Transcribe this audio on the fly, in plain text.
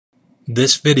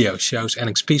This video shows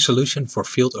NXP solution for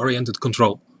field-oriented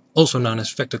control, also known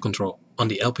as vector control, on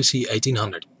the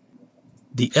LPC1800.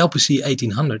 The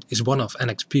LPC1800 is one of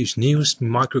NXP's newest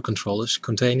microcontrollers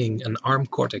containing an ARM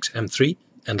Cortex-M3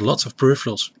 and lots of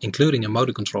peripherals, including a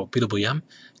motor control PWM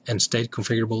and state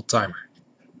configurable timer.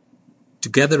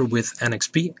 Together with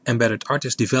NXP, embedded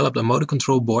artists developed a motor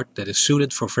control board that is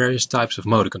suited for various types of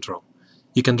motor control.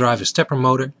 You can drive a stepper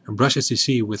motor, a brush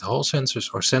STC with Hall sensors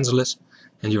or sensorless,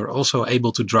 and you are also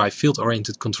able to drive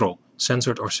field-oriented control,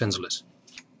 sensored or sensorless.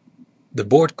 The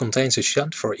board contains a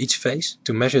shunt for each phase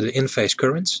to measure the in-phase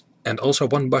currents, and also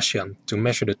one bus shunt to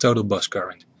measure the total bus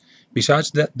current.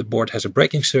 Besides that, the board has a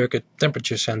braking circuit,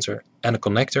 temperature sensor and a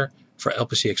connector for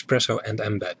LPC Expresso and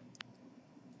Mbed.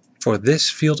 For this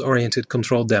field-oriented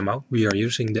control demo, we are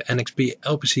using the NXP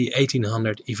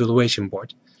LPC1800 evaluation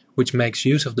board, which makes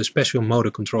use of the special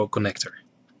motor control connector.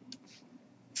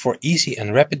 For easy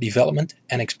and rapid development,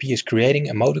 NXP is creating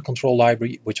a motor control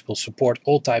library which will support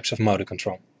all types of motor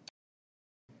control.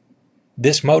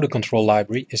 This motor control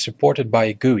library is supported by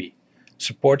a GUI,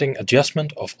 supporting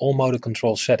adjustment of all motor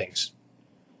control settings.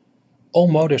 All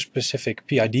motor-specific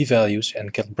PID values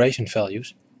and calibration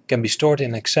values can be stored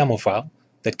in an XAML file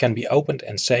that can be opened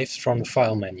and saved from the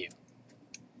File menu.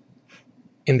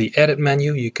 In the Edit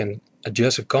menu you can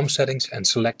adjust the COM settings and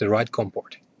select the right COM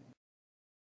port.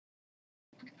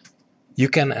 You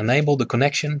can enable the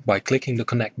connection by clicking the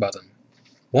Connect button.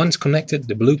 Once connected,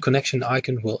 the blue connection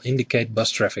icon will indicate bus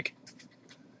traffic.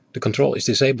 The control is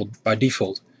disabled by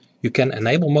default. You can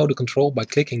enable motor control by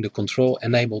clicking the Control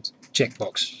Enabled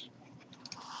checkbox.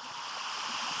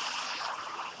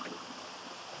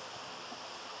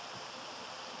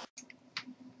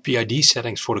 PID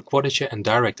settings for the quadrature and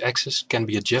direct access can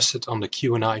be adjusted on the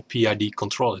Q&I PID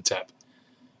controller tab.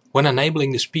 When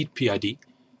enabling the speed PID,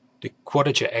 the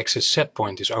quadrature access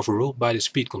setpoint is overruled by the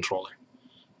speed controller.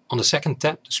 On the second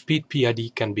tab, the speed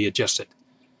PID can be adjusted.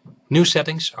 New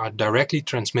settings are directly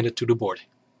transmitted to the board.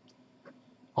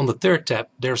 On the third tab,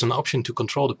 there is an option to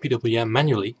control the PWM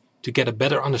manually to get a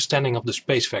better understanding of the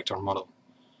space vector model.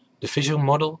 The visual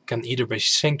model can either be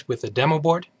synced with the demo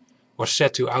board or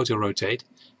set to auto-rotate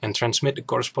and transmit the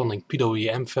corresponding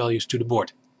PWM values to the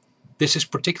board. This is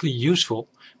particularly useful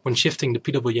when shifting the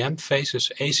PWM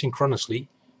phases asynchronously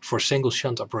for a single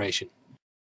shunt operation.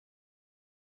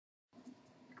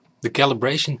 The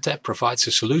Calibration tab provides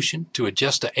a solution to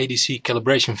adjust the ADC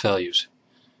calibration values.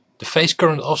 The phase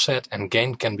current offset and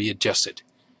gain can be adjusted.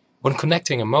 When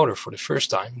connecting a motor for the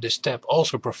first time, this tab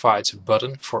also provides a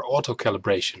button for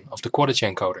auto-calibration of the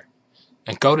quadrature encoder.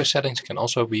 Encoder settings can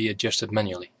also be adjusted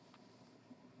manually.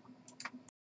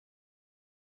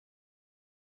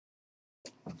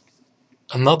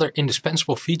 Another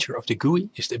indispensable feature of the GUI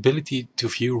is the ability to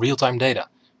view real-time data.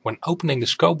 When opening the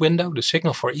scope window, the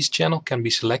signal for each channel can be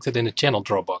selected in the channel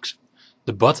draw box.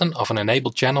 The button of an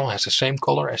enabled channel has the same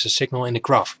color as the signal in the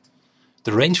graph.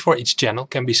 The range for each channel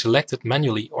can be selected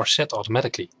manually or set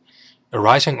automatically. A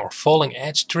rising or falling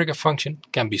edge trigger function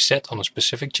can be set on a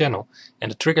specific channel, and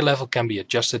the trigger level can be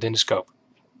adjusted in the scope.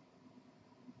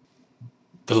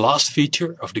 The last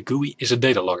feature of the GUI is a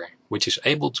data logger, which is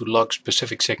able to log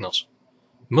specific signals.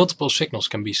 Multiple signals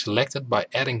can be selected by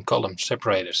adding column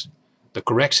separators. The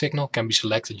correct signal can be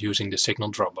selected using the signal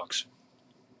drop box.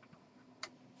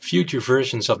 Future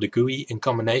versions of the GUI in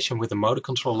combination with the motor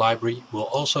control library will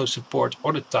also support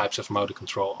other types of motor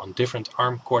control on different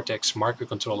ARM Cortex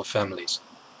microcontroller families.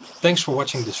 Thanks for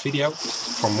watching this video.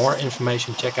 For more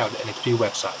information check out the NXP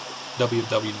website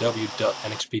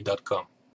www.nxp.com.